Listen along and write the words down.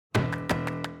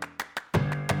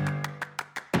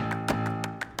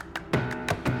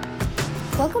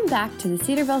Welcome back to the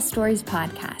Cedarville Stories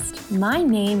podcast. My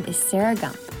name is Sarah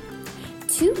Gump.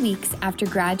 2 weeks after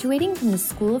graduating from the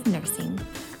School of Nursing,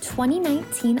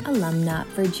 2019 alumna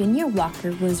Virginia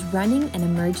Walker was running an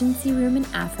emergency room in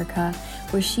Africa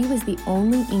where she was the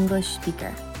only English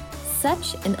speaker.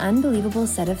 Such an unbelievable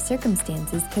set of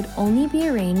circumstances could only be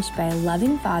arranged by a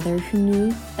loving father who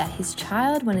knew that his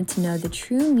child wanted to know the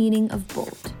true meaning of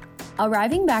bold.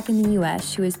 Arriving back in the U.S.,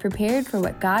 she was prepared for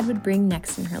what God would bring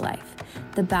next in her life,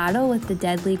 the battle with the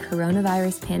deadly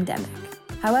coronavirus pandemic.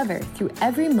 However, through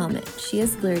every moment, she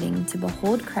is learning to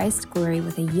behold Christ's glory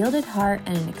with a yielded heart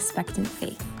and an expectant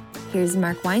faith. Here's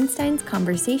Mark Weinstein's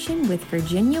conversation with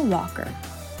Virginia Walker.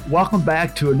 Welcome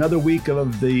back to another week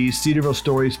of the Cedarville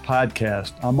Stories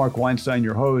podcast. I'm Mark Weinstein,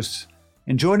 your host.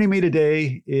 And joining me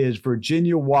today is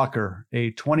Virginia Walker,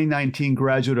 a 2019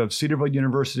 graduate of Cedarville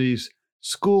University's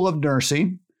School of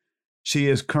Nursing. She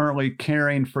is currently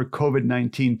caring for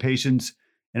COVID-19 patients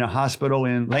in a hospital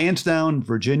in Lansdowne,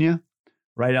 Virginia,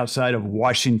 right outside of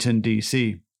Washington,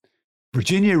 D.C.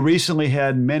 Virginia recently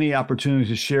had many opportunities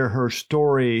to share her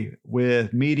story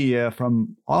with media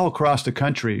from all across the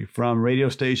country, from radio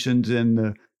stations in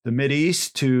the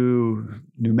Mideast to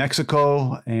New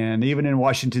Mexico and even in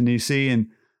Washington, D.C. And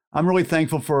I'm really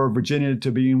thankful for Virginia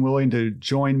to being willing to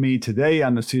join me today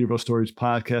on the Cedarville Stories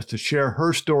podcast to share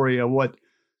her story of what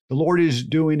the Lord is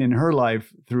doing in her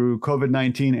life through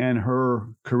COVID-19 and her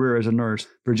career as a nurse.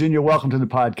 Virginia, welcome to the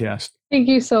podcast. Thank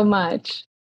you so much.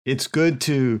 It's good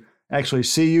to actually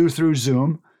see you through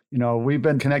Zoom. You know, we've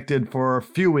been connected for a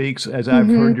few weeks as I've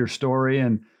heard your story.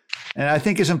 And I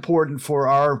think it's important for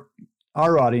our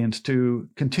audience to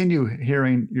continue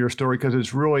hearing your story because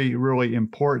it's really, really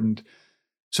important.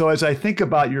 So as I think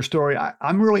about your story,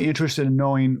 I'm really interested in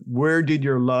knowing, where did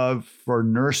your love for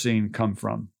nursing come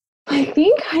from? I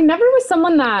think I never was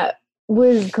someone that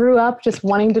grew up just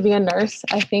wanting to be a nurse.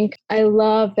 I think I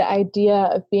love the idea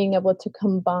of being able to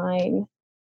combine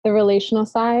the relational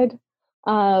side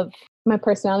of my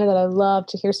personality, that I love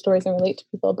to hear stories and relate to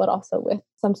people, but also with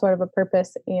some sort of a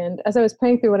purpose. And as I was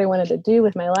praying through what I wanted to do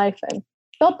with my life, I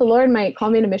felt the Lord might call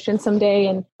me to mission someday.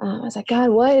 And I was like, God,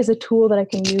 what is a tool that I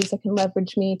can use that can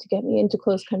leverage me to get me into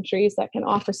closed countries, that can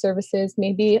offer services,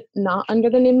 maybe not under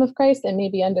the name of Christ and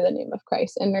maybe under the name of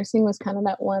Christ? And nursing was kind of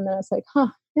that one that I was like,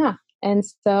 yeah. And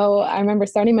so I remember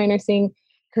starting my nursing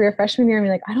career freshman year and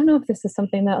being like, I don't know if this is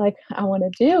something that I want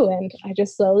to do. And I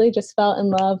just slowly fell in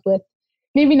love with,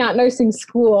 maybe not nursing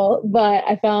school, but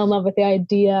I fell in love with the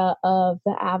idea of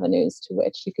the avenues to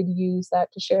which you could use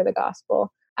that to share the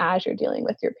gospel as you're dealing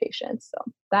with your patients.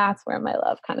 So that's where my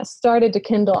love kind of started to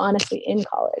kindle, honestly, in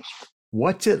college.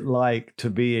 What's it like to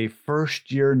be a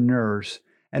first-year nurse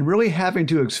and really having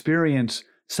to experience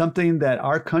something that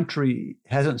our country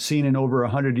hasn't seen in over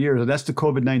 100 years, and that's the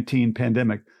COVID-19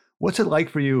 pandemic? What's it like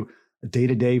for you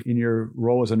day-to-day in your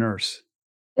role as a nurse?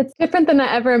 It's different than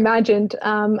I ever imagined.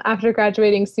 After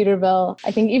graduating Cedarville,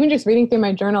 I think even just reading through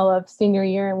my journal of senior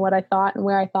year and what I thought and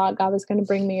where I thought God was going to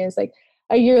bring me is like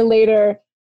a year later,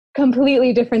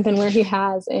 completely different than where he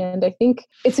has. And I think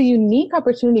it's a unique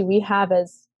opportunity we have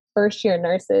as first year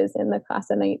nurses in the class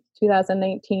of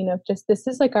 2019 of just, this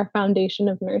is like our foundation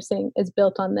of nursing is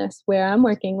built on this, where I'm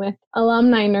working with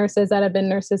alumni nurses that have been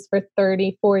nurses for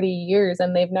 30, 40 years,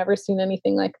 and they've never seen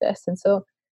anything like this. And so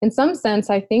in some sense,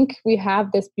 I think we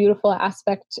have this beautiful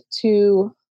aspect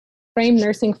to frame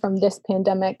nursing from this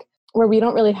pandemic, where we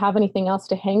don't really have anything else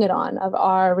to hang it on, of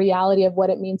our reality of what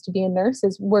it means to be a nurse.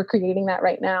 Is we're creating that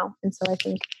right now. And so I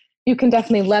think you can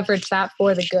definitely leverage that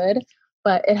for the good,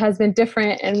 but it has been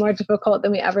different and more difficult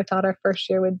than we ever thought our first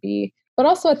year would be. But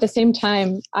also at the same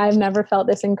time, I've never felt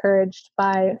this encouraged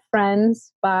by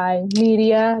friends, by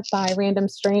media, by random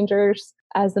strangers,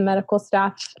 as the medical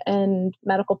staff and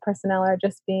medical personnel are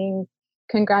just being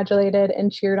congratulated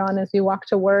and cheered on as we walk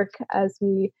to work, as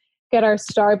we get our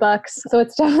Starbucks. So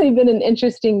it's definitely been an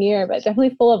interesting year, but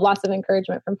definitely full of lots of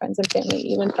encouragement from friends and family,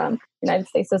 even from the United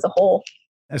States as a whole.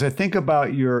 As I think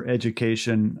about your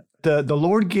education, the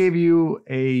Lord gave you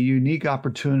a unique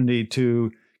opportunity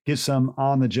to get some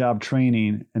on-the-job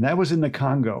training, and that was in the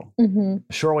Congo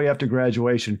shortly after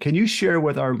graduation. Can you share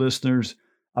with our listeners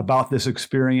about this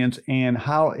experience and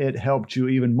how it helped you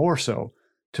even more so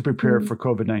to prepare for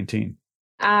COVID-19?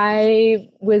 I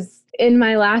was in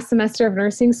my last semester of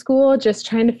nursing school, just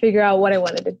trying to figure out what I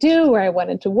wanted to do, where I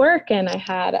wanted to work. And I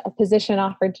had a position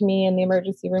offered to me in the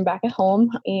emergency room back at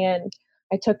home. And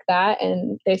I took that,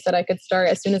 and they said I could start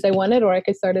as soon as I wanted, or I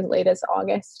could start as late as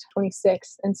August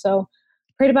 26th. And so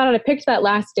I prayed about it. I picked that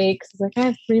last date because I was like, I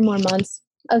have 3 more months.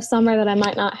 of summer that I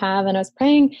might not have. And I was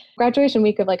praying graduation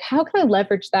week of like, how can I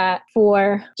leverage that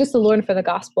for just the Lord and for the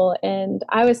gospel? And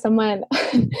I was someone,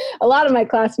 a lot of my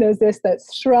class knows this, that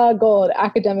struggled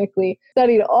academically,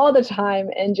 studied all the time,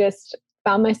 and just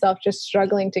found myself just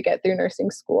struggling to get through nursing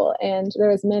school. And there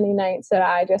was many nights that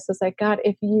I just was like, God,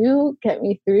 if you get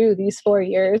me through these 4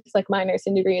 years, like my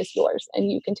nursing degree is yours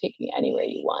and you can take me anywhere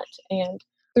you want. And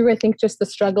through, I think, just the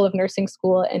struggle of nursing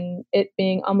school and it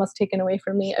being almost taken away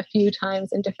from me a few times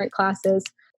in different classes,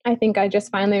 I think I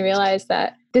just finally realized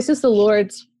that this is the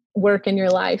Lord's work in your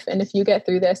life. And if you get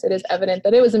through this, it is evident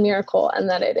that it was a miracle and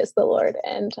that it is the Lord.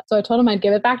 And so I told him I'd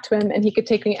give it back to him and he could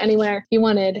take me anywhere he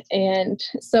wanted. And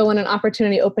so when an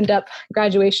opportunity opened up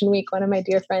graduation week, one of my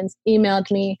dear friends emailed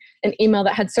me an email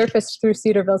that had surfaced through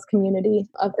Cedarville's community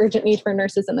of urgent need for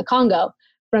nurses in the Congo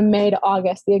from May to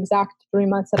August, the exact 3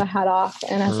 months that I had off.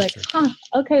 And I was like,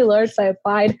 okay, Lord. So I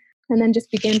applied and then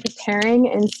just began preparing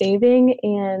and saving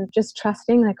and just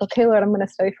trusting like, okay, Lord, I'm going to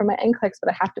study for my NCLEX,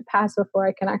 but I have to pass before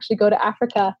I can actually go to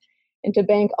Africa, and to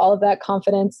bank all of that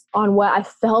confidence on what I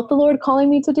felt the Lord calling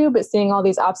me to do, but seeing all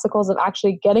these obstacles of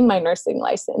actually getting my nursing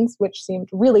license, which seemed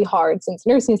really hard since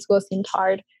nursing school seemed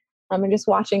hard. And just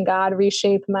watching God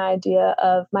reshape my idea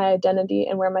of my identity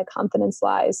and where my confidence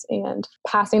lies, and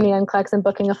passing the NCLEX and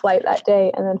booking a flight that day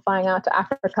and then flying out to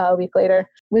Africa a week later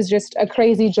was just a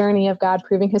crazy journey of God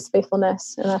proving his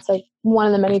faithfulness. And that's like one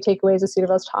of the many takeaways that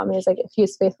Cedarville's taught me is like, if he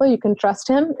is faithful, you can trust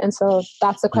him. And so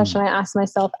that's the question I asked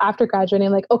myself after graduating.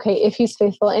 I'm like, okay, if he's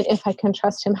faithful and if I can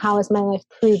trust him, how is my life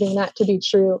proving that to be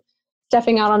true?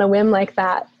 Stepping out on a whim like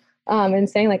that. And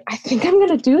saying like, I think I'm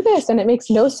going to do this. And it makes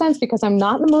no sense because I'm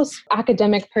not the most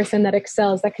academic person that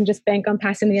excels, that can just bank on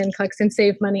passing the NCLEX and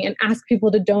save money and ask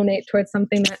people to donate towards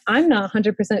something that I'm not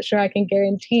 100% sure I can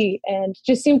guarantee. And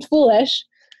just seemed foolish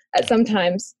at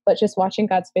sometimes, but just watching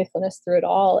God's faithfulness through it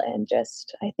all. And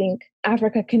just, I think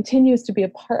Africa continues to be a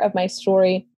part of my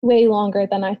story way longer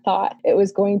than I thought it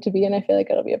was going to be. And I feel like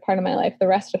it'll be a part of my life, the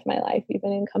rest of my life,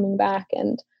 even in coming back.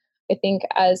 And I think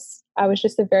as I was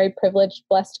just a very privileged,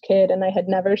 blessed kid, and I had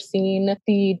never seen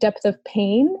the depth of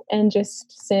pain and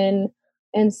just sin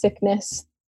and sickness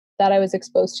that I was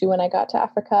exposed to when I got to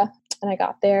Africa. And I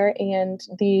got there, and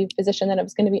the physician that I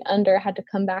was going to be under had to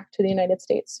come back to the United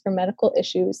States for medical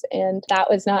issues. And that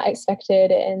was not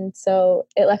expected. And so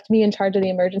it left me in charge of the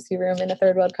emergency room in a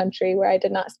third world country where I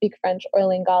did not speak French or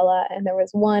Lingala. And there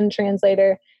was one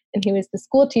translator, and he was the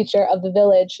school teacher of the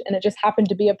village. And it just happened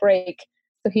to be a break.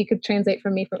 So he could translate for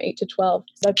me from 8 to 12.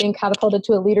 So being catapulted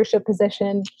to a leadership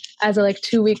position as a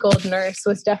 2-week-old nurse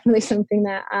was definitely something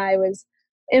that I was,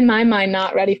 in my mind,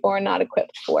 not ready for and not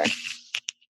equipped for.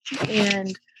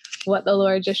 And what the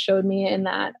Lord just showed me in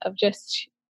that of just,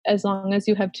 as long as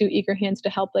you have 2 eager hands to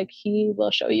help, he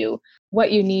will show you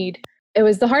what you need. It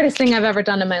was the hardest thing I've ever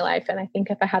done in my life. And I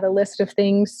think if I had a list of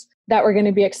things that were going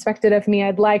to be expected of me,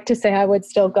 I'd like to say I would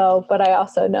still go. But I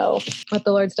also know what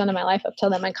the Lord's done in my life up till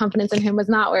then. My confidence in him was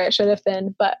not where it should have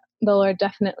been. But the Lord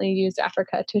definitely used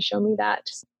Africa to show me that.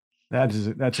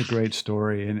 That's a great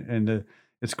story. And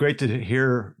it's great to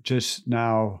hear just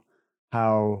now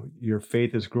how your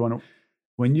faith has grown.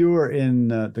 When you were in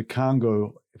the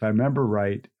Congo, if I remember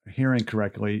right, hearing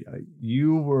correctly,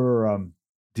 you were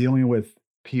dealing with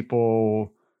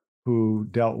people who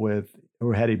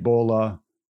had Ebola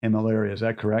and malaria. Is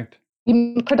that correct?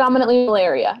 Predominantly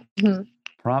malaria.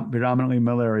 Mm-hmm. Predominantly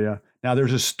malaria. Now,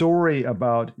 there's a story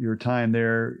about your time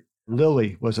there.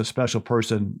 Lily was a special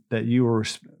person that you were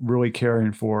really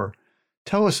caring for.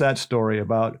 Tell us that story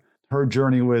about her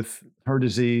journey with her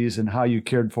disease and how you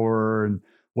cared for her, and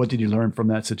what did you learn from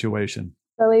that situation?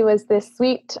 Lily was this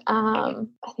sweet, I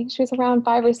think she was around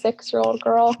 5 or 6-year-old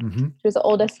girl. Mm-hmm. She was the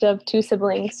oldest of 2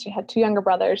 siblings. She had 2 younger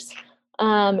brothers.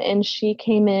 And she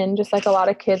came in just like a lot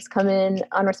of kids come in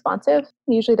unresponsive.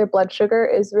 Usually their blood sugar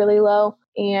is really low.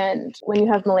 And when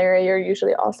you have malaria, you're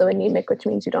usually also anemic, which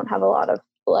means you don't have a lot of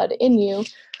blood in you.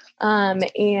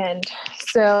 And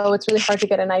so it's really hard to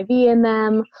get an IV in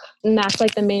them. And that's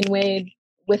the main way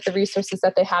with the resources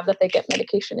that they have, that they get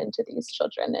medication into these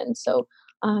children. And so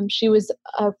she was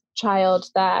a child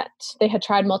that they had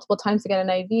tried multiple times to get an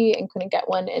IV and couldn't get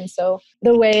one. And so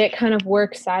the way it kind of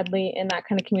works, sadly, in that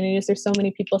kind of community is there's so many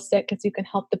people sick, because you can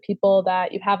help the people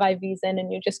that you have IVs in,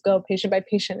 and you just go patient by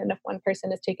patient. And if one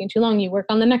person is taking too long, you work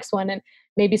on the next one, and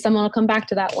maybe someone will come back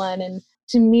to that one. And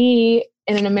to me,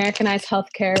 in an Americanized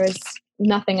healthcare is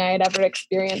nothing I had ever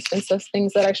experienced. And so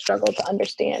things that I struggled to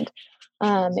understand.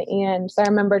 And so I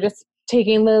remember just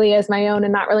taking Lily as my own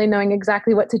and not really knowing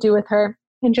exactly what to do with her,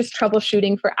 and just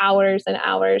troubleshooting for hours and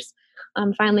hours.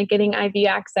 finally getting IV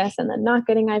access and then not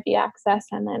getting IV access.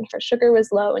 And then her sugar was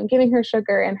low and giving her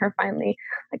sugar, and her finally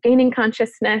gaining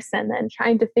consciousness and then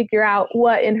trying to figure out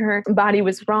what in her body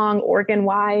was wrong organ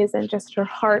wise. And just her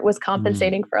heart was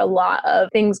compensating for a lot of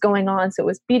things going on. So it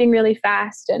was beating really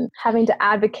fast, and having to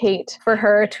advocate for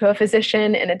her to a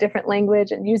physician in a different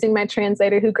language, and using my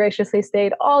translator, who graciously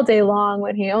stayed all day long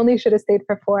when he only should have stayed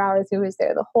for 4 hours. He was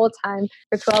there the whole time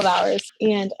for 12 hours.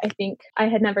 And I think I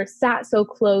had never sat so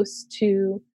close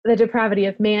to the depravity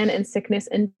of man and sickness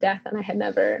and death. And I had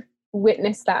never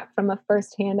witnessed that from a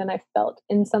firsthand. And I felt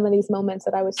in some of these moments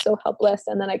that I was so helpless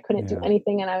and that I couldn't do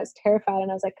anything. And I was terrified.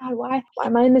 And I was like, God, why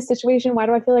am I in this situation? Why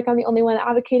do I feel like I'm the only one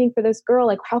advocating for this girl?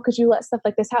 Like, how could you let stuff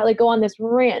like this happen? Like, go on this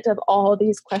rant of all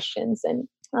these questions. And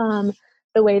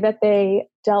the way that they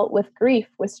dealt with grief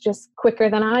was just quicker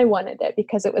than I wanted it,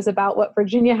 because it was about what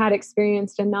Virginia had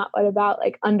experienced and not what about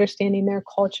like understanding their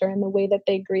culture and the way that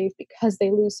they grieve because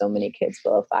they lose so many kids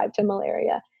below 5 to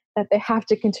malaria, that they have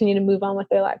to continue to move on with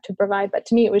their life to provide. But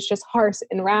to me, it was just harsh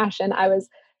and rash. And I was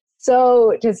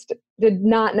so just did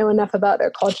not know enough about their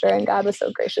culture. And God was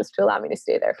so gracious to allow me to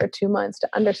stay there for 2 months to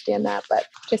understand that. But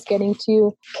just getting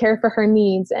to care for her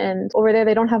needs. And over there,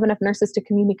 they don't have enough nurses to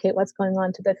communicate what's going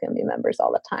on to the family members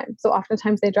all the time. So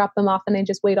oftentimes they drop them off and they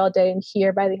just wait all day and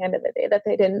hear by the end of the day that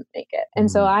they didn't make it.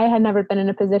 And so I had never been in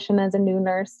a position as a new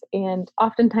nurse. And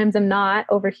oftentimes I'm not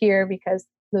over here because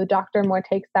the doctor more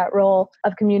takes that role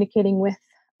of communicating with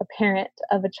a parent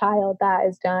of a child that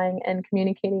is dying and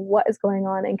communicating what is going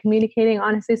on, and communicating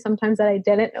honestly sometimes that I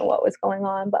didn't know what was going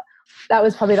on. But that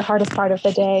was probably the hardest part of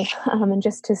the day. And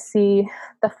just to see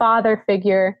the father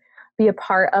figure be a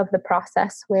part of the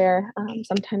process where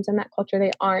sometimes in that culture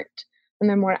they aren't, and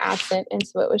they're more absent. And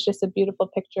so it was just a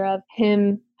beautiful picture of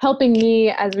him helping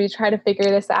me as we try to figure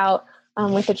this out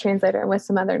with a translator and with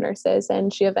some other nurses.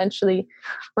 And she eventually,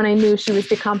 when I knew she was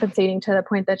decompensating to the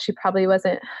point that she probably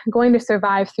wasn't going to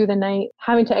survive through the night,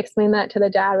 having to explain that to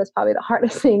the dad was probably the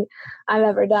hardest thing I've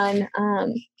ever done.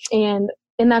 And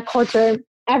in that culture,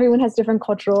 everyone has different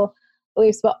cultural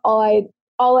beliefs, but all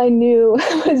I knew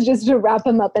was just to wrap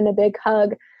him up in a big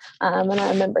hug. And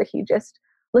I remember he just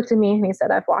looked at me and he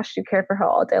said, I've watched you care for her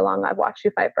all day long. I've watched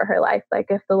you fight for her life. Like,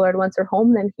 if the Lord wants her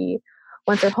home, then he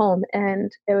wants her home.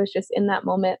 And it was just in that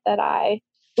moment that I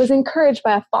was encouraged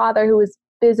by a father who was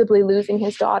visibly losing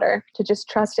his daughter to just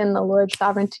trust in the Lord's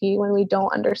sovereignty when we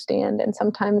don't understand. And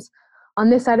sometimes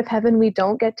on this side of heaven, we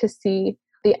don't get to see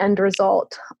the end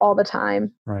result all the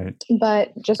time. Right. But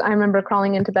just, I remember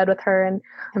crawling into bed with her, and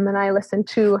him and I listened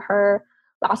to her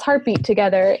last heartbeat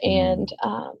together, and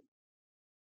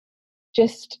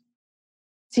just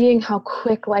seeing how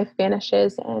quick life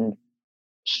vanishes, and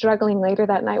struggling later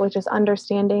that night with just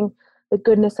understanding the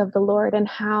goodness of the Lord and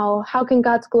how can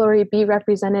God's glory be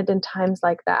represented in times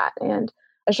like that. And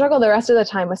I struggled the rest of the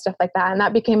time with stuff like that. And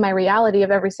that became my reality of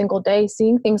every single day,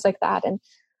 seeing things like that. And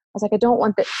I was like, I don't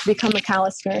want this to become a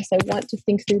callous nurse. I want to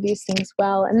think through these things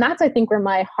well. And that's, I think, where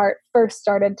my heart first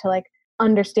started to like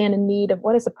understand a need of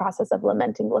what does the process of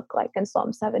lamenting look like in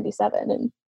Psalm 77.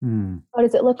 And what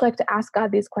does it look like to ask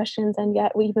God these questions? And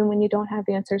yet, even when you don't have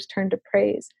the answers, turn to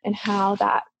praise, and how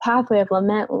that pathway of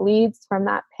lament leads from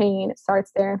that pain. It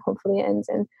starts there and hopefully ends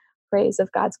in praise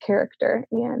of God's character.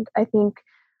 And I think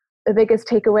the biggest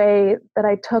takeaway that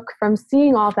I took from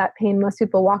seeing all of that pain, most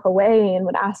people walk away and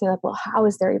would ask me like, well, how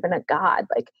is there even a God?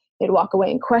 Like, they'd walk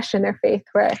away and question their faith,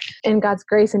 where in God's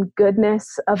grace and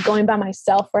goodness of going by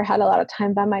myself, where I had a lot of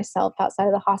time by myself outside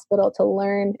of the hospital to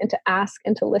learn and to ask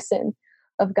and to listen,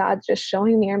 of God just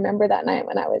showing me. I remember that night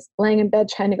when I was laying in bed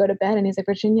trying to go to bed, and he's like,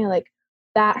 Virginia, like,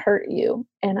 that hurt you.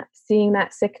 And seeing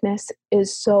that sickness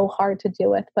is so hard to deal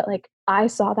with. But like, I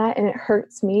saw that and it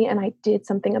hurts me, and I did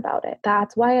something about it.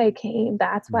 That's why I came.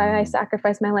 That's why I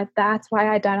sacrificed my life. That's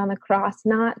why I died on the cross,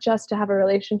 not just to have a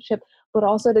relationship, but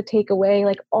also to take away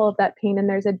like all of that pain. And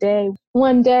there's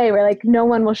one day where like no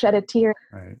one will shed a tear.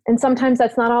 Right. And sometimes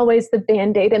that's not always the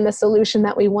Band-Aid and the solution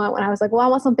that we want. When I was like, well, I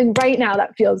want something right now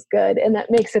that feels good and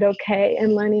that makes it okay.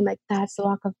 And learning like that's the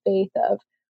walk of faith of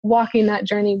walking that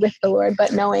journey with the Lord.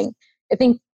 But knowing, I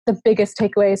think the biggest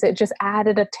takeaway is it just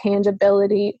added a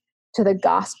tangibility to the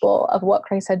gospel of what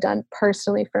Christ had done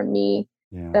personally for me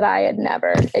that I had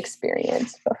never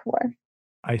experienced before.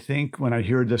 I think when I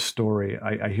hear this story,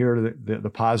 I hear the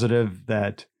positive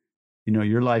that, you know,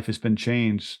 your life has been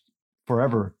changed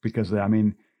forever because of that. I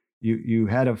mean, you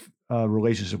had a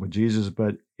relationship with Jesus,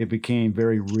 but it became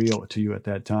very real to you at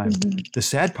that time. The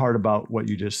sad part about what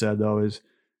you just said, though, is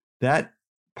that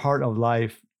part of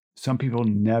life some people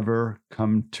never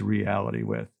come to reality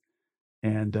with.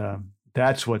 And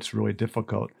that's what's really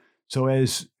difficult. So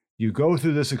as you go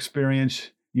through this experience,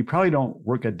 you probably don't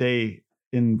work a day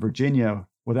in Virginia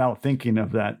without thinking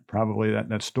of that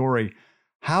story.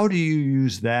 How do you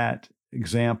use that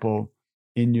example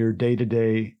in your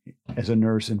day-to-day as a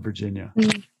nurse in Virginia?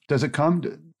 Does it come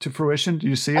to fruition? Do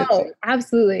you see it? Oh,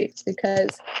 absolutely. Because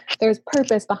there's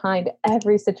purpose behind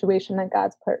every situation that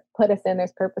God's put us in.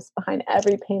 There's purpose behind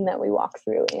every pain that we walk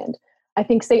through. And I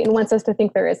think Satan wants us to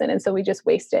think there isn't. And so we just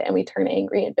waste it and we turn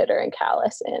angry and bitter and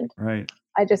callous. And right.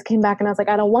 I just came back and I was like,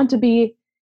 I don't want to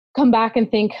come back and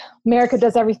think America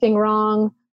does everything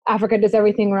wrong. Africa does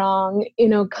everything wrong,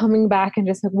 coming back and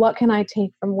just like, what can I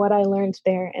take from what I learned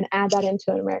there and add that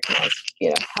into an Americanized,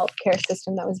 healthcare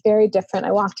system that was very different.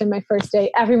 I walked in my first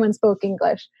day, everyone spoke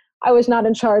English. I was not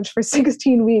in charge for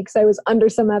 16 weeks. I was under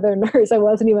some other nurse. I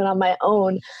wasn't even on my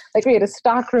own. Like we had a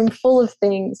stockroom full of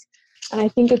things. And I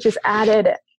think it just added,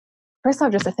 first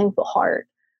off, just a thankful heart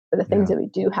for the things that we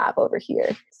do have over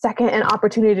here. Second, an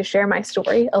opportunity to share my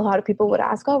story. A lot of people would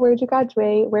ask, oh, where did you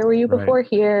graduate? Where were you before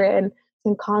here? And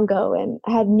in Congo, and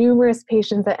I had numerous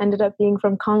patients that ended up being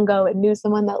from Congo and knew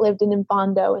someone that lived in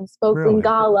Mbondo and spoke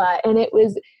Lingala, and it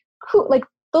was cool. Like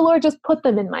the Lord just put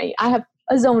them in I have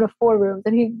a zone of 4 rooms,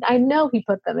 and I know He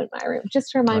put them in my room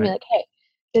just to remind me, like, hey,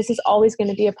 this is always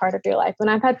going to be a part of your life. And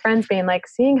I've had friends being like,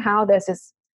 seeing how this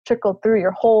is trickled through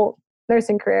your whole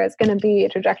nursing career is going to be a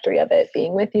trajectory of it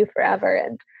being with you forever.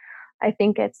 And I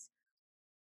think it's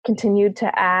continued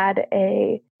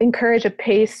to encourage a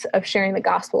pace of sharing the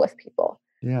gospel with people.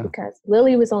 Yeah. Because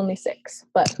Lily was only 6,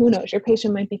 but who knows, your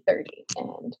patient might be 30,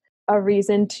 and a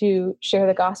reason to share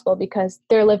the gospel because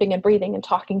they're living and breathing and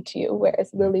talking to you, whereas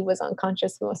Lily was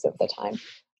unconscious most of the time.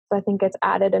 So I think it's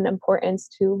added an importance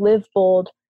to live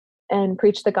bold and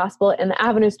preach the gospel, and the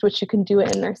avenues to which you can do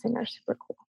it in nursing are super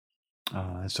cool.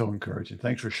 That's so encouraging.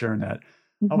 Thanks for sharing that.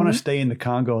 I want to stay in the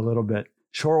Congo a little bit.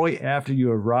 Shortly after you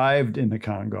arrived in the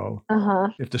Congo,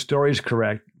 if the story is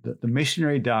correct, the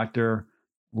missionary doctor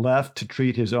left to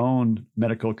treat his own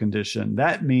medical condition.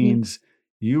 That means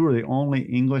you were the only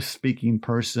English-speaking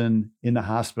person in the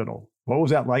hospital. What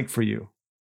was that like for you?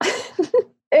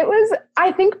 It was,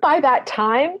 I think by that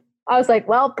time, I was like,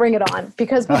 well, bring it on.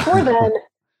 Because before then,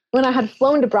 when I had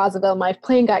flown to Brazzaville, my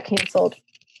plane got canceled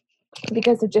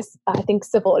because of just, I think,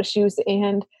 civil issues.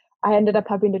 And I ended up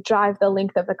having to drive the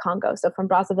length of the Congo. So from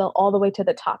Brazzaville all the way to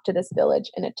the top to this village.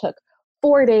 And it took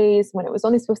 4 days when it was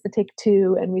only supposed to take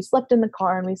 2. And we slept in the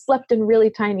car and we slept in really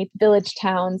tiny village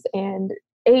towns and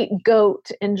ate goat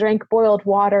and drank boiled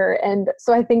water. And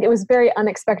so I think it was very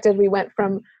unexpected. We went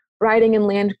from riding in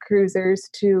land cruisers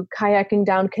to kayaking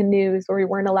down canoes where we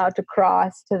weren't allowed to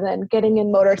cross, to then getting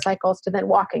in motorcycles, to then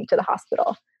walking to the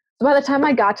hospital. So by the time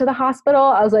I got to the hospital,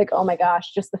 I was like, oh my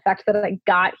gosh, just the fact that I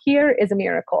got here is a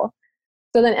miracle.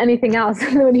 So then anything else,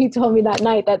 when he told me that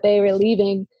night that they were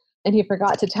leaving and he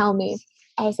forgot to tell me,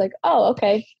 I was like, oh,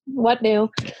 okay, what new?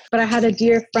 But I had a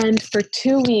dear friend for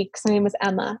 2 weeks. Her name was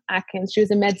Emma Atkins. She was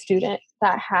a med student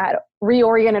that had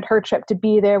reoriented her trip to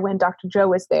be there when Dr. Joe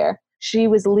was there. She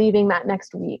was leaving that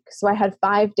next week. So I had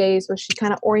 5 days where she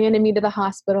kind of oriented me to the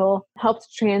hospital, helped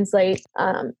translate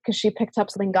because she picked up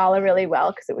Lingala really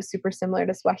well because it was super similar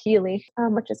to Swahili,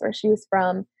 which is where she was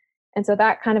from. And so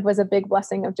that kind of was a big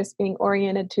blessing of just being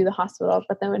oriented to the hospital.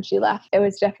 But then when she left, it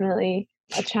was definitely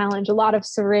a challenge. A lot of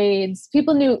charades.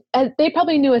 People they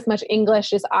probably knew as much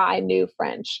English as I knew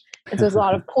French. And so it was a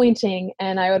lot of pointing,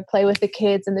 and I would play with the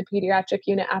kids in the pediatric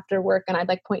unit after work, and I'd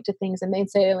like point to things and they'd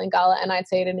say it in Lingala and I'd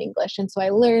say it in English. And so I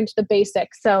learned the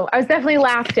basics. So I was definitely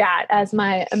laughed at, as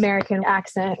my American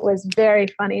accent was very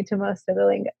funny to most of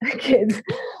the kids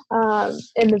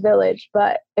in the village.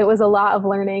 But it was a lot of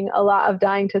learning, a lot of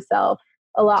dying to self,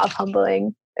 a lot of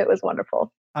humbling. It was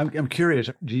wonderful. I'm curious,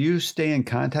 do you stay in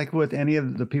contact with any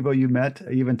of the people you met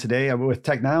even today? With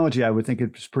technology, I would think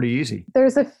it's pretty easy.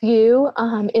 There's a few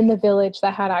in the village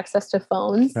that had access to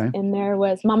phones. Okay. And there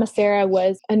was Mama Sarah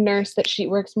was a nurse that she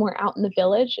works more out in the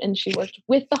village, and she worked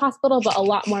with the hospital, but a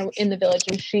lot more in the village.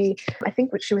 And I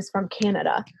think she was from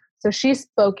Canada. So she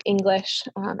spoke English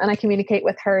and I communicate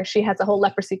with her. She has a whole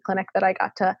leprosy clinic that I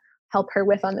got to help her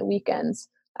with on the weekends.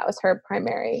 That was her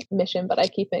primary mission, but I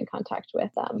keep in contact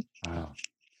with them. Wow.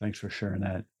 Thanks for sharing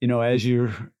that. As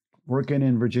you're working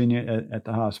in Virginia at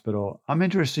the hospital, I'm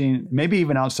interested in, maybe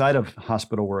even outside of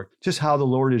hospital work, just how the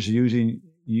Lord is using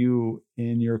you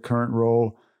in your current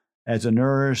role as a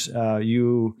nurse.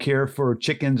 You care for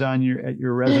chickens at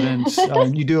your residence.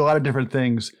 You do a lot of different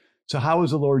things. So how is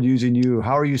the Lord using you?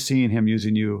 How are you seeing him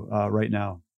using you right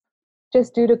now?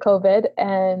 Just due to COVID,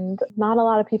 and not a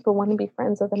lot of people want to be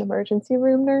friends with an emergency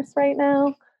room nurse right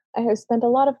now. I have spent a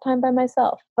lot of time by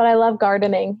myself, but I love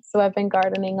gardening. So I've been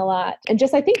gardening a lot. And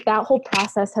just, I think that whole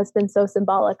process has been so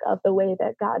symbolic of the way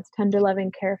that God's tender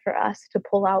loving care for us to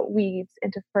pull out weeds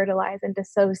and to fertilize and to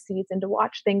sow seeds and to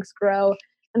watch things grow.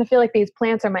 And I feel like these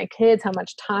plants are my kids, how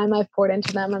much time I've poured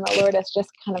into them. And the Lord has just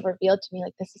kind of revealed to me,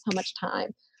 like, this is how much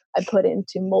time I put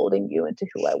into molding you into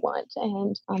who I want.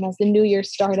 And as the new year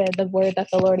started, the word that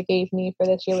the Lord gave me for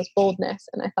this year was boldness.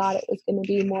 And I thought it was going to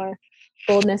be more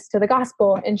boldness to the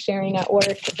gospel and sharing at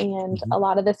work. And a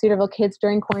lot of the Cedarville kids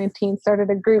during quarantine started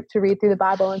a group to read through the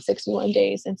Bible in 61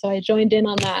 days. And so I joined in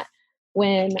on that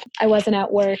when I wasn't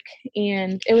at work.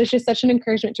 And it was just such an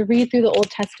encouragement to read through the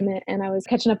Old Testament. And I was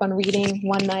catching up on reading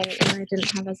one night and I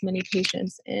didn't have as many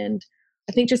patients. And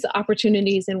I think just the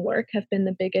opportunities in work have been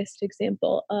the biggest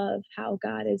example of how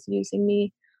God is using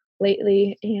me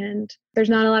lately. And there's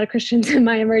not a lot of Christians in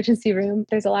my emergency room.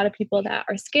 There's a lot of people that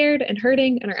are scared and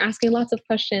hurting and are asking lots of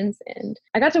questions. And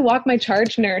I got to walk my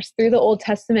charge nurse through the Old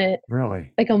Testament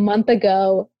like a month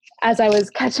ago as I was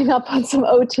catching up on some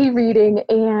OT reading,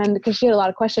 and because she had a lot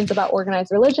of questions about organized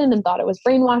religion and thought it was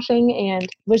brainwashing, and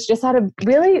was just had a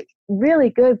really, really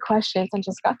good questions, and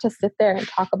just got to sit there and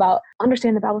talk about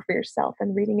understand the Bible for yourself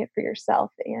and reading it for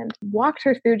yourself, and walked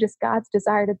her through just God's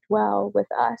desire to dwell with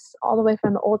us all the way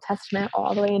from the Old Testament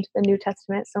all the way into the New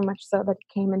Testament, so much so that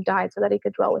he came and died so that he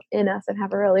could dwell within us and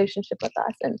have a relationship with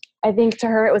us. And I think to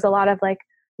her it was a lot of like,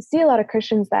 you see a lot of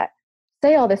Christians that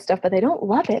say all this stuff, but they don't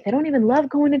love it. They don't even love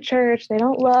going to church. They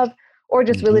don't love, or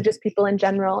just religious people in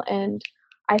general. And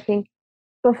I think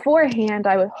beforehand,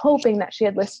 I was hoping that she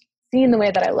had seen the way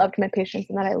that I loved my patients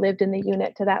and that I lived in the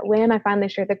unit, to that when I finally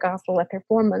shared the gospel with her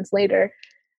 4 months later,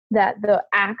 that the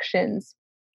actions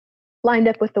lined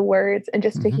up with the words, and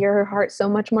just to hear her heart so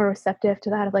much more receptive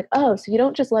to that of like, oh, so you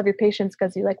don't just love your patients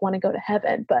because you like want to go to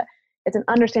heaven, but it's an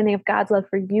understanding of God's love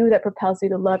for you that propels you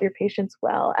to love your patients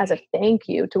well as a thank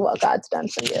you to what God's done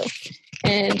for you.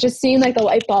 And just seeing like the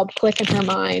light bulb click in her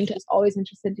mind, is always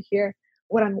interested to hear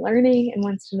what I'm learning and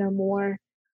wants to know more.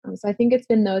 So I think it's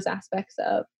been those aspects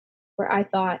of where I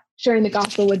thought sharing the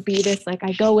gospel would be this, like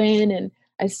I go in and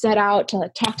I set out to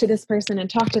like talk to this person and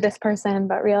talk to this person,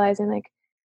 but realizing like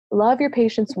love your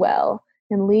patients well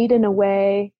and lead in a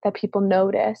way that people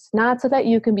notice, not so that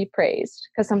you can be praised.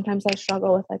 Because sometimes I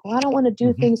struggle with like, well, I don't want to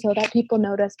do things so that people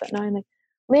notice, but knowing like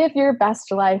live your best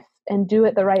life and do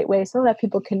it the right way so that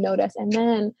people can notice. And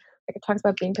then like it talks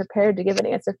about being prepared to give an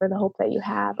answer for the hope that you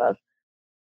have, of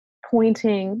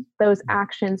pointing those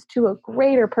actions to a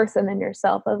greater person than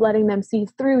yourself, of letting them see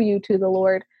through you to the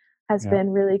Lord, has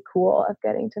been really cool, of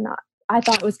getting to not, I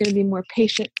thought it was going to be more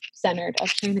patient-centered, of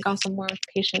sharing the gospel more with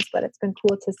patients, but it's been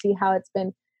cool to see how it's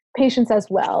been patients as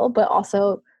well, but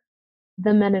also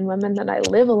the men and women that I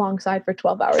live alongside for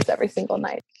 12 hours every single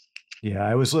night. Yeah,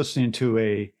 I was listening to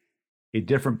a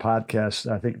different podcast,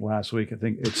 I think last week. I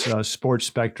think it's Sports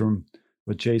Spectrum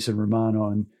with Jason Romano,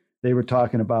 and they were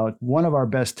talking about one of our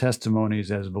best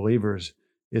testimonies as believers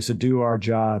is to do our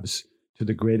jobs to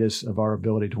the greatest of our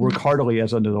ability, to work heartily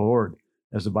as unto the Lord,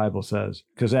 as the Bible says,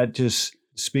 because that just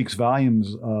speaks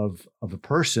volumes of a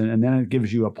person, and then it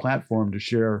gives you a platform to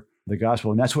share the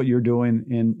gospel. And that's what you're doing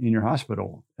in your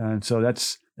hospital. And so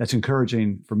that's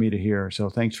encouraging for me to hear. So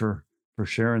thanks for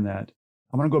sharing that.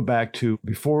 I'm going to go back to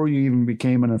before you even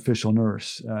became an official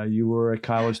nurse. You were a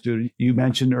college student. You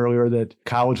mentioned earlier that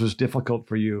college was difficult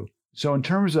for you. So in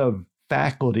terms of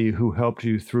faculty who helped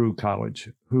you through college,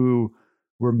 who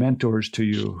were mentors to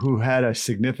you, who had a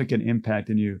significant impact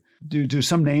in you, do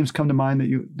some names come to mind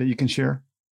that you can share?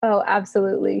 Oh,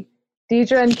 absolutely.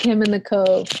 Deidre and Kim in the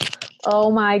Cove.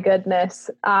 Oh my goodness.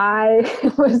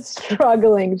 I was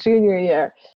struggling junior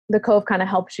year. The Cove kind of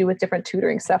helps you with different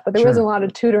tutoring stuff, but there wasn't a lot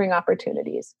of tutoring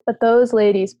opportunities. But those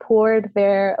ladies poured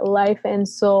their life and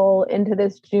soul into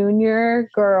this junior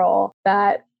girl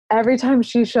that every time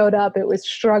she showed up, it was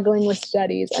struggling with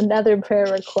studies, another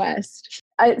prayer request.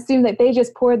 It seemed like they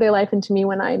just poured their life into me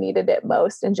when I needed it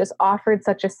most, and just offered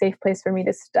such a safe place for me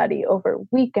to study over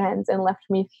weekends, and left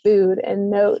me food and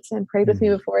notes and prayed with me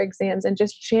before exams, and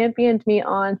just championed me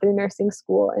on through nursing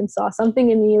school, and saw something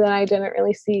in me that I didn't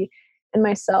really see in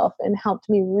myself, and helped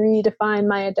me redefine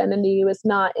my identity. It was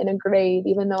not in a grade,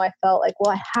 even though I felt like,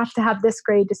 well, I have to have this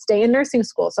grade to stay in nursing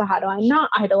school. So how do I not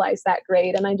idolize that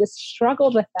grade? And I just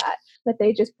struggled with that. But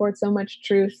they just poured so much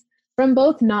truth from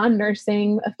both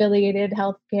non-nursing affiliated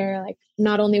healthcare. Like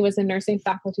not only was the nursing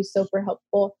faculty super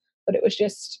helpful, but it was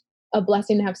just a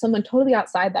blessing to have someone totally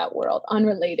outside that world,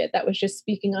 unrelated, that was just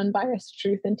speaking unbiased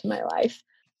truth into my life.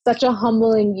 Such a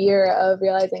humbling year of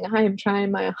realizing I am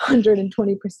trying my 120%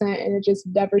 and it just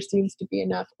never seems to be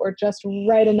enough, or just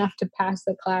right enough to pass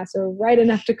the class, or right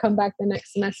enough to come back the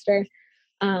next semester.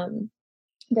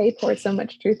 They poured so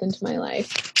much truth into my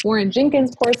life. Warren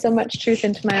Jenkins poured so much truth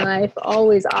into my life,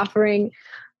 always offering.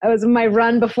 It was my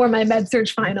run before my med-surg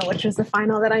final, which was the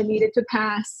final that I needed to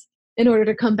pass in order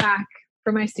to come back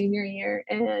for my senior year.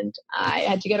 And I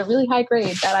had to get a really high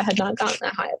grade that I had not gotten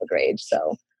that high of a grade.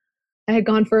 So I had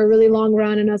gone for a really long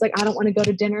run and I was like, I don't want to go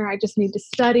to dinner. I just need to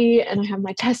study. And I have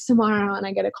my test tomorrow. And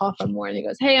I get a call from Warren. He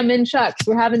goes, hey, I'm in Chuck's.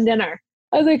 We're having dinner.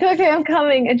 I was like, okay, I'm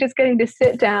coming. And just getting to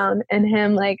sit down and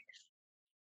him like,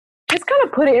 just kind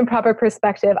of put it in proper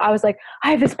perspective. I was like,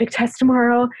 I have this big test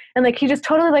tomorrow. And like, he just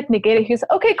totally like negated. He was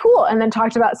okay, cool. And then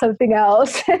talked about something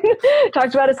else,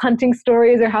 talked about his hunting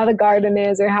stories or how the garden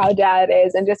is or how dad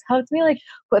is. And just helped me like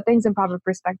put things in proper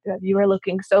perspective. You are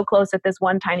looking so close at this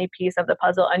one tiny piece of the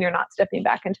puzzle and you're not stepping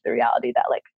back into the reality that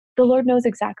like the Lord knows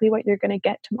exactly what you're going to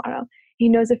get tomorrow. He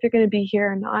knows if you're going to be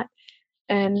here or not.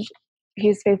 And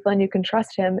he's faithful and you can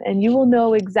trust him and you will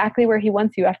know exactly where he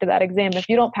wants you after that exam. If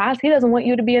you don't pass, he doesn't want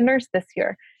you to be a nurse this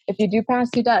year. If you do pass,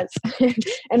 he does.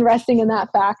 And resting in that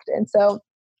fact. And so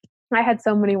I had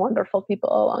so many wonderful people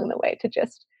along the way to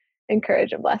just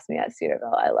encourage and bless me at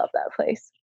Cedarville. I love that place.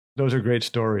 Those are great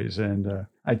stories. And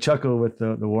I chuckle with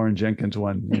the Warren Jenkins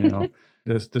one,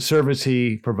 the service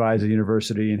he provides at the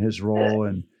university and his role.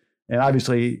 And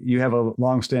obviously you have a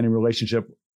longstanding relationship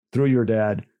through your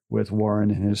dad with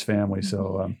Warren and his family.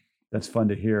 So that's fun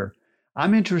to hear.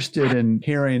 I'm interested in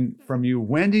hearing from you.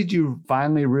 When did you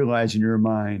finally realize in your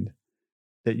mind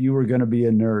that you were going to be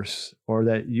a nurse or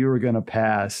that you were going to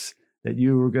pass, that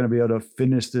you were going to be able to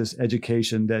finish this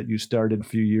education that you started a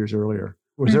few years earlier?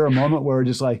 Was there a moment where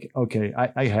just like, okay,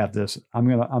 I have this, I'm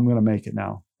going to make it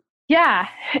now? Yeah,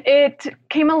 it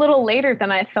came a little later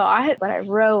than I thought, but I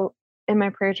wrote in my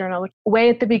prayer journal, way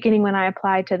at the beginning when I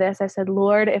applied to this, I said,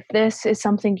 Lord, if this is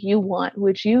something you want,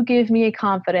 would you give me a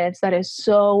confidence that is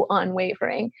so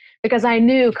unwavering? Because I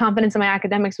knew confidence in my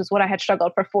academics was what I had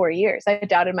struggled for 4 years. I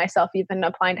doubted myself even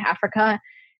applying to Africa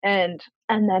and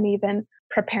then even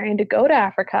preparing to go to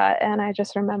Africa. And I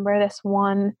just remember this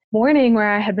one morning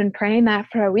where I had been praying that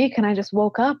for a week and I just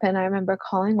woke up and I remember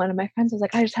calling one of my friends. I was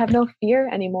like, I just have no fear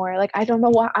anymore. Like, I don't know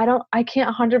why I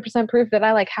can't 100% prove that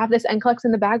I like have this NCLEX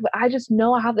in the bag, but I just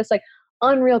know I have this like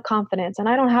unreal confidence and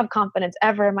I don't have confidence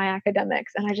ever in my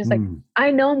academics. And I just like, I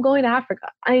know I'm going to Africa.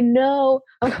 I know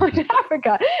I'm going to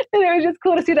Africa. And it was just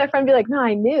cool to see that friend be like, no,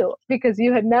 I knew, because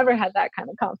you had never had that kind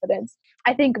of confidence.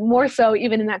 I think more so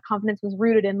even in that confidence was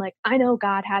rooted in like, I know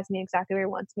God has me exactly where he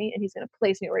wants me and he's going to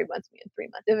place me where he wants me in 3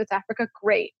 months. If it's Africa,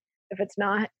 great. If it's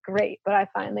not, great. But I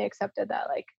finally accepted that.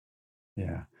 Like,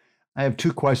 yeah. I have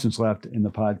 2 questions left in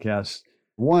the podcast.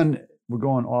 One, we're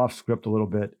going off script a little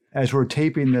bit. As we're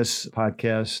taping this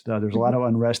podcast, there's a lot of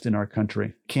unrest in our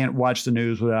country. Can't watch the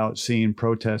news without seeing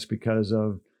protests because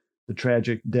of the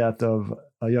tragic death of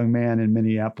a young man in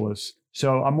Minneapolis.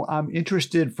 So I'm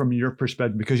interested from your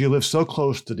perspective, because you live so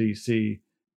close to DC.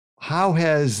 How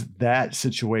has that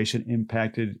situation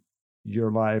impacted your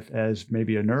life as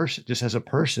maybe a nurse, just as a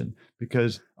person,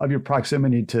 because of your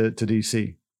proximity to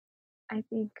DC? I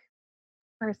think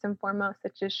first and foremost,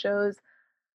 it just shows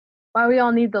why we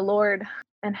all need the Lord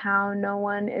and how no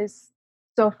one is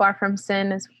so far from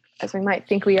sin as we might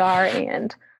think we are,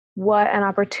 and what an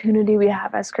opportunity we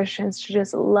have as Christians to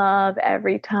just love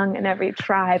every tongue and every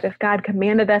tribe. If God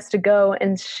commanded us to go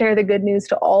and share the good news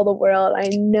to all the world, I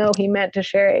know he meant to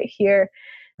share it here.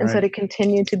 And so to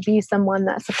continue to be someone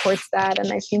that supports that.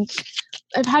 And I think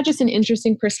I've had just an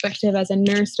interesting perspective as a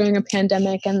nurse during a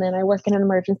pandemic. And then I work in an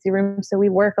emergency room. So we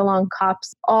work along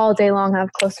cops all day long. I have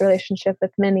a close relationship with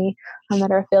many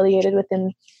that are affiliated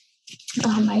within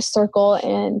my circle.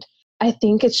 And I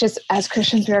think it's just, as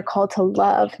Christians, we are called to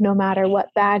love no matter what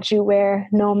badge you wear,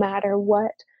 no matter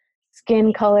what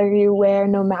skin color you wear,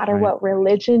 no matter what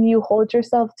religion you hold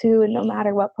yourself to, and no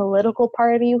matter what political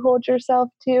party you hold yourself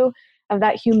to. Of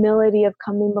that humility of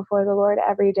coming before the Lord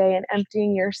every day and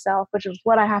emptying yourself, which is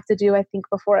what I have to do, I think,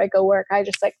 before I go work. I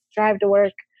just like drive to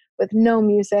work with no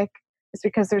music. It's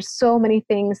because there's so many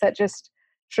things that just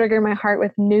trigger my heart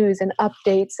with news and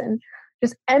updates, and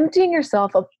just emptying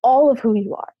yourself of all of who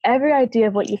you are, every idea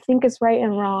of what you think is right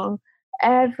and wrong,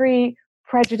 every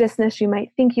prejudiceness you might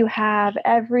think you have,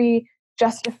 every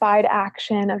justified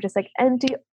action of just like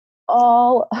empty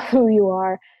all of who you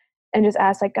are. And just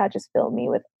ask, like, God, just fill me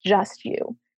with just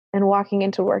you. And walking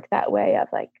into work that way of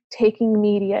like taking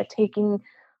media, taking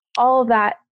all of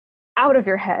that out of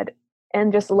your head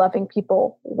and just loving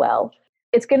people well.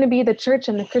 It's going to be the church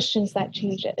and the Christians that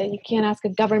change it. And you can't ask a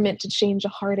government to change a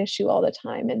hard issue all the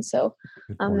time. And so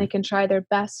they can try their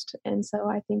best. And so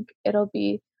I think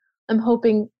I'm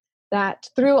hoping that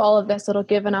through all of this, it'll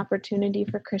give an opportunity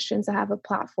for Christians to have a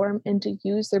platform and to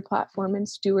use their platform and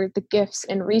steward the gifts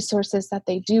and resources that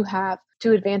they do have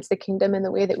to advance the kingdom in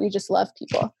the way that we just love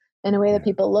people, in a way that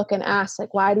people look and ask,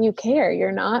 like, why do you care?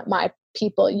 You're not my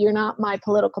people. You're not my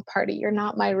political party. You're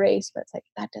not my race. But it's like,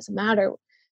 that doesn't matter,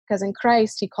 because in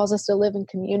Christ, he calls us to live in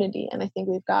community. And I think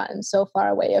we've gotten so far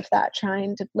away of that,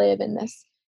 trying to live in this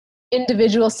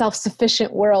individual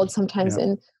self-sufficient world sometimes.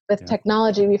 And with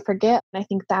technology, we forget. And I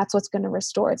think that's what's going to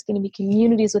restore. It's going to be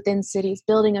communities within cities,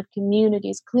 building up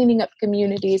communities, cleaning up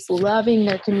communities, loving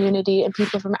their community, and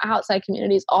people from outside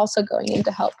communities also going in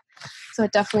to help. So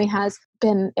it definitely has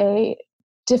been a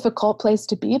difficult place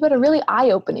to be, but a really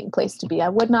eye-opening place to be. I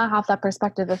would not have that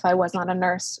perspective if I was not a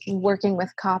nurse working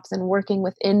with cops and working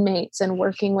with inmates and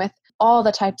working with all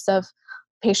the types of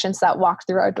patients that walk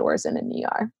through our doors in an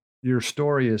ER. Your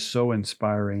story is so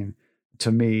inspiring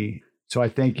to me. So I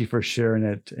thank you for sharing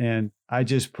it. And I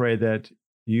just pray that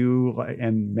you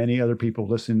and many other people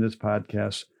listening to this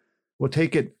podcast will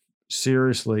take it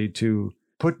seriously to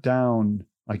put down,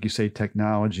 like you say,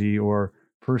 technology or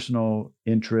personal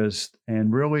interest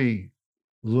and really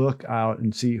look out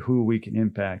and see who we can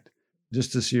impact.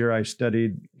 Just this year, I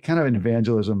studied kind of an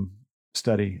evangelism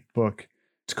study book.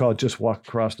 It's called Just Walk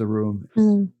Across the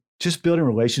Room. Just building a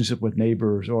relationship with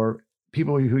neighbors or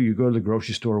people who you go to the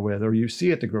grocery store with, or you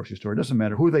see at the grocery store. It doesn't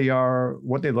matter who they are,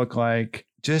 what they look like.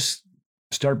 Just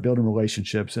start building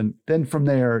relationships. And then from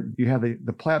there, you have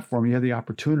the platform, you have the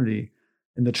opportunity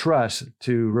and the trust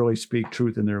to really speak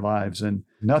truth in their lives. And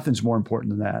nothing's more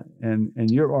important than that. And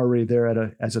you're already there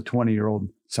as a 20-year-old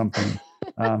something.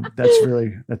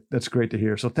 That's great to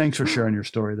hear. So thanks for sharing your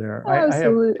story there.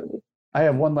 Absolutely. I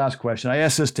have one last question. I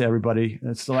ask this to everybody.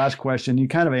 It's the last question. You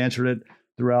kind of answered it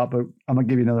throughout, but I'm going to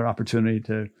give you another opportunity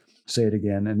to say it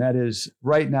again. And that is,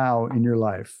 right now in your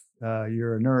life,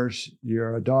 you're a nurse,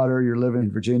 you're a daughter, you're living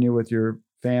in Virginia with your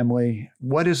family.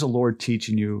 What is the Lord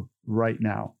teaching you right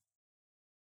now?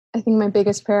 I think my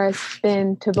biggest prayer has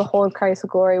been to behold Christ's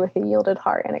glory with a yielded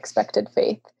heart and expected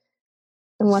faith.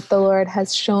 And what the Lord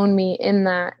has shown me in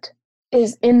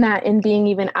being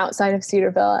even outside of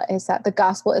Cedarville is that the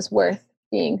gospel is worth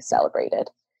being celebrated.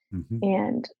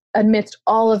 And amidst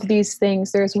all of these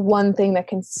things, there's one thing that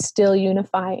can still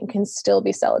unify and can still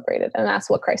be celebrated. And that's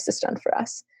what Christ has done for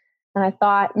us. And I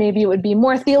thought maybe it would be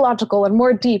more theological and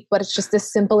more deep, but it's just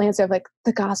this simple answer of like,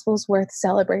 the gospel is worth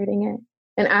celebrating it.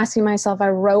 And asking myself, I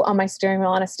wrote on my steering wheel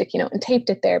on a sticky note and taped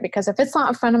it there, because if it's not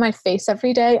in front of my face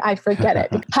every day, I forget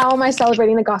it. How am I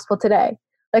celebrating the gospel today?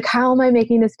 Like, how am I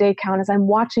making this day count as I'm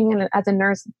watching as a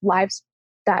nurse lives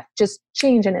that just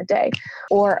change in a day,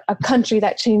 or a country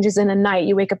that changes in a night?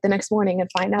 You wake up the next morning and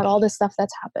find out all this stuff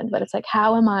that's happened. But it's like,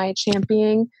 how am I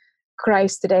championing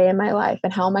Christ today in my life?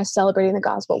 And how am I celebrating the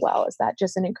gospel well? Is that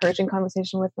just an encouraging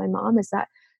conversation with my mom? Is that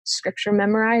scripture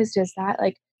memorized? Is that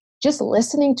like just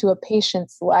listening to a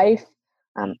patient's life,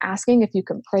 asking if you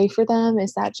can pray for them?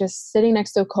 Is that just sitting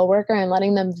next to a coworker and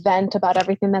letting them vent about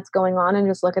everything that's going on and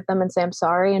just look at them and say, I'm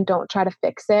sorry, and don't try to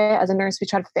fix it? As a nurse, we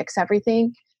try to fix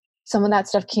everything. Some of that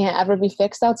stuff can't ever be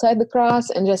fixed outside the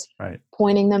cross, and just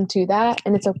pointing them to that.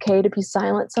 And it's okay to be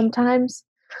silent sometimes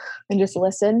and just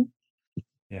listen.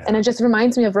 Yeah. And it just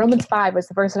reminds me of Romans 5 was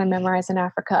the verse that I memorized in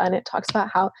Africa. And it talks about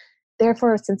how,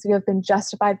 therefore, since we have been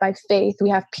justified by faith, we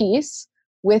have peace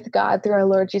with God through our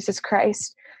Lord Jesus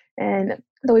Christ. And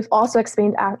though we've also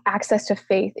expanded access to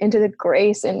faith into the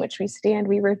grace in which we stand,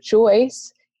 we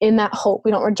rejoice in that hope. We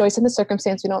don't rejoice in the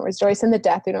circumstance. We don't rejoice in the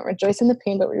death. We don't rejoice in the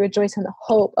pain, but we rejoice in the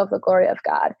hope of the glory of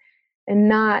God. And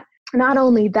not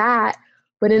only that,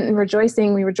 but in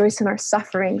rejoicing, we rejoice in our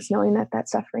sufferings, knowing that that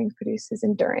suffering produces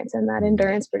endurance, and that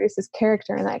endurance produces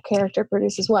character, and that character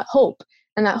produces what? Hope.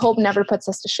 And that hope never puts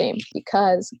us to shame,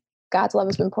 because God's love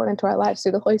has been poured into our lives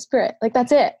through the Holy Spirit. Like,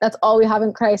 that's it. That's all we have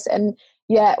in Christ. And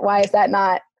yet, why is that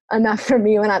not enough for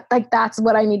me? That's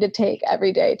what I need to take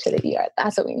every day to the ER.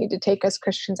 That's what we need to take as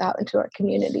Christians out into our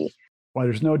community. Well,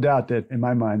 there's no doubt that in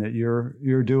my mind that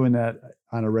you're doing that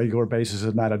on a regular basis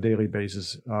and not a daily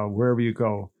basis, wherever you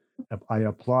go. I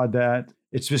applaud that.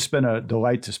 It's just been a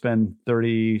delight to spend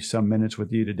 30 some minutes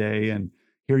with you today and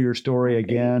hear your story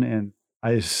again. And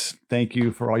I just thank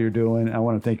you for all you're doing. I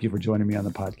want to thank you for joining me on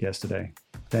the podcast today.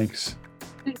 Thanks.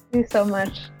 Thank you so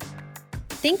much.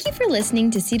 Thank you for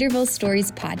listening to Cedarville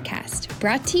Stories podcast,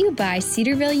 brought to you by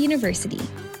Cedarville University.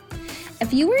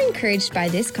 If you were encouraged by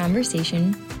this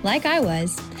conversation, like I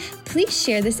was, please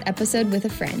share this episode with a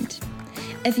friend.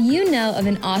 If you know of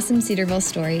an awesome Cedarville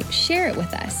story, share it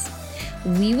with us.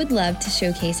 We would love to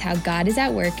showcase how God is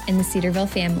at work in the Cedarville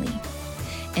family.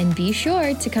 And be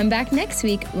sure to come back next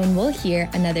week when we'll hear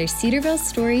another Cedarville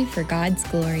story for God's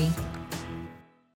glory.